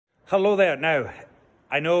Hello there. Now,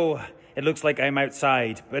 I know it looks like I'm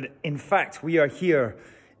outside, but in fact, we are here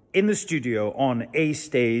in the studio on A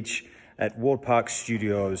stage at Ward Park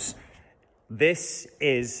Studios. This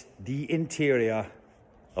is the interior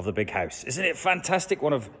of the big house. Isn't it fantastic?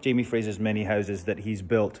 One of Jamie Fraser's many houses that he's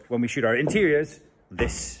built. When we shoot our interiors,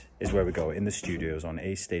 this is where we go, in the studios on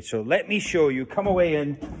A stage. So let me show you, come away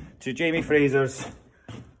in to Jamie Fraser's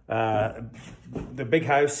the big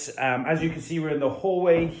house. As you can see, we're in the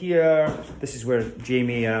hallway here. This is where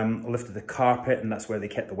Jamie lifted the carpet, and that's where they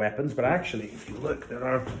kept the weapons. But actually, if you look,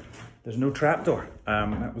 there's no trapdoor.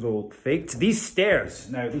 That was all faked. These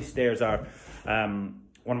stairs are one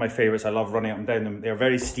of my favorites. I love running up and down them. They're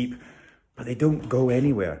very steep, but they don't go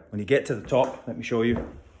anywhere. When you get to the top, let me show you.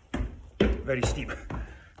 Very steep.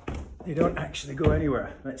 They don't actually go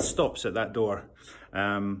anywhere. It stops at that door.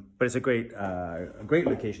 But it's a great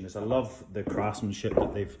location. I love the craftsmanship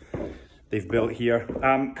that they've built here.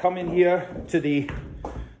 Come in here to the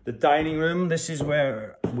dining room. This is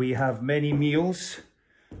where we have many meals.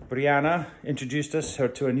 Brianna introduced us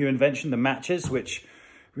to a new invention, the matches, which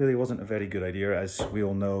really wasn't a very good idea. As we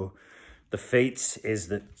all know, the fate is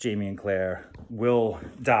that Jamie and Claire will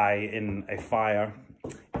die in a fire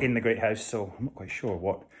in the great house. So I'm not quite sure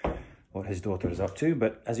what his daughter is up to,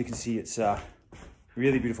 but as you can see, it's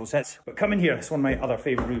really beautiful sets. But come in here, it's one of my other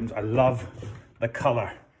favorite rooms. I love the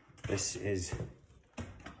color. This is,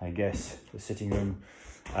 I guess, the sitting room.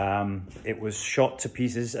 It was shot to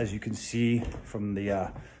pieces, as you can see from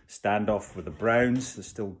the standoff with the Browns. There's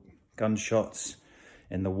still gunshots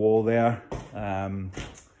in the wall there.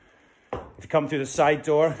 If you come through the side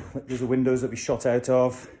door, there's the windows that we shot out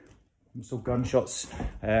of. So gunshots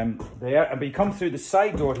there, but you come through the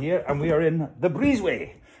side door here and we are in the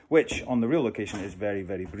breezeway, which on the real location is very,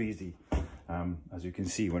 very breezy. As you can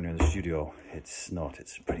see when you're in the studio, it's not,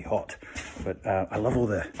 it's pretty hot. But I love all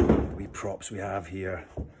the wee props we have here.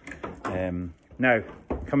 Now,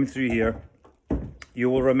 coming through here, you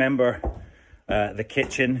will remember the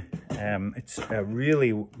kitchen. It's a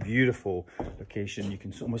really beautiful location. You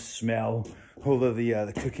can almost smell all of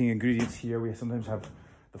the cooking ingredients here. We sometimes have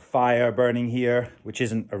the fire burning here, which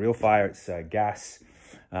isn't a real fire, it's gas.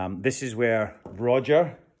 This is where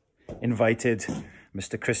Roger invited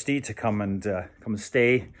Mr. Christie to come and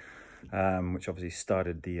stay, which obviously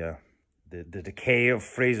started the decay of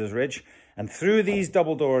Fraser's Ridge. And through these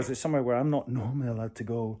double doors is somewhere where I'm not normally allowed to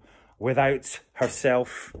go without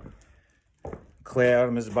herself, Claire,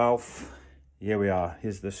 Ms. Balfe. Here we are.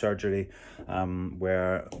 Here's the surgery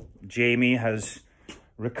where Jamie has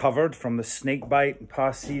recovered from the snake bite in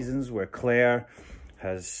past seasons, where Claire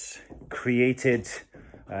has created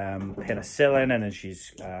penicillin and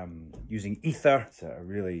she's using ether. It's a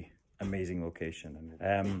really amazing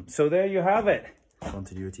location. So there you have it.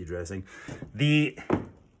 Continuity dressing. The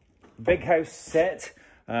big house set.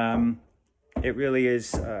 It really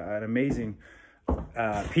is an amazing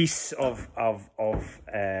piece of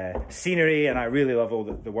scenery, and I really love all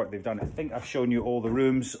the work they've done. I think I've shown you all the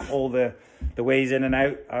rooms, all the ways in and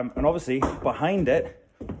out, and obviously behind it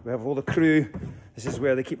we have all the crew. This is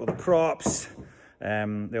where they keep all the props. They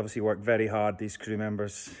obviously work very hard, these crew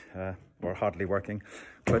members, or hardly working,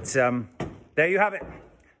 but there you have it,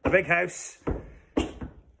 the big house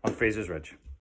on Fraser's Ridge.